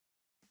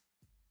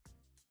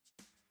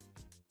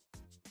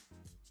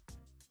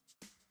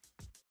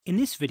In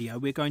this video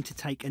we're going to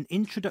take an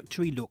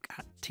introductory look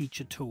at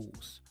Teacher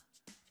Tools.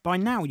 By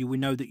now you will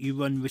know that you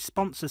run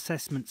response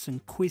assessments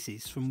and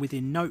quizzes from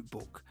within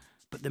Notebook,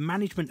 but the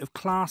management of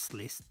class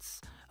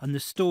lists and the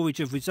storage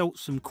of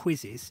results from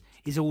quizzes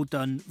is all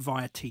done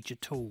via Teacher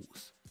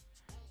Tools.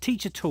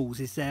 Teacher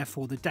Tools is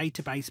therefore the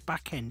database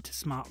backend to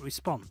Smart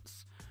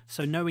Response,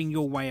 so knowing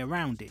your way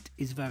around it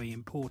is very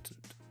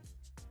important.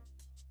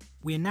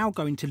 We are now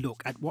going to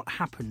look at what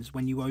happens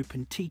when you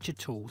open Teacher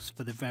Tools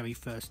for the very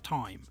first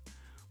time.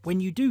 When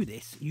you do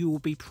this, you will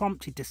be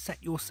prompted to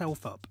set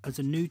yourself up as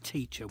a new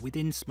teacher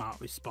within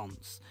Smart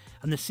Response,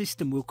 and the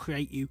system will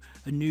create you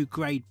a new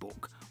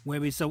gradebook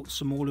where results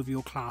from all of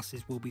your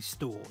classes will be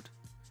stored.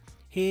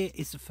 Here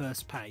is the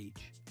first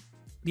page.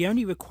 The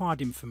only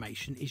required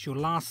information is your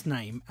last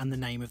name and the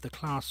name of the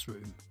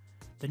classroom.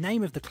 The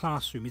name of the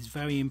classroom is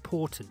very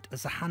important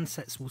as the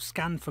handsets will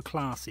scan for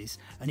classes,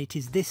 and it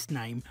is this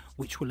name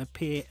which will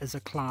appear as a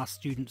class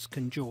students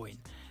can join.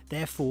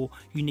 Therefore,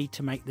 you need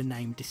to make the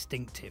name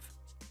distinctive.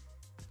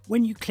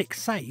 When you click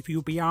Save,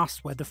 you'll be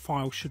asked where the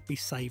file should be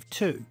saved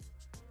to.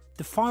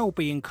 The file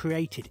being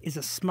created is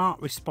a Smart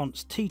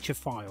Response teacher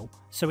file,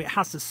 so it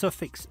has the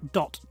suffix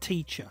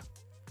 .teacher.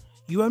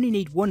 You only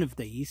need one of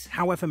these,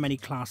 however many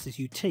classes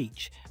you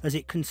teach, as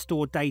it can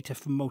store data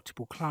from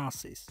multiple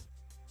classes.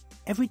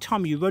 Every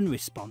time you run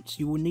Response,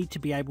 you will need to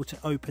be able to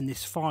open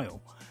this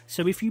file,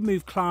 so if you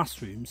move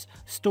classrooms,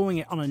 storing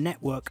it on a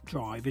network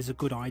drive is a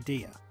good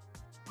idea.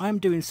 I am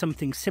doing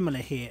something similar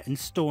here and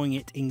storing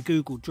it in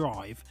Google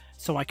Drive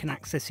so I can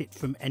access it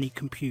from any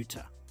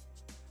computer.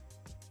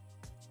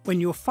 When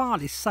your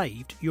file is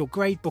saved, your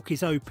gradebook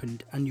is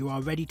opened and you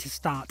are ready to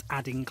start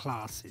adding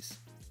classes.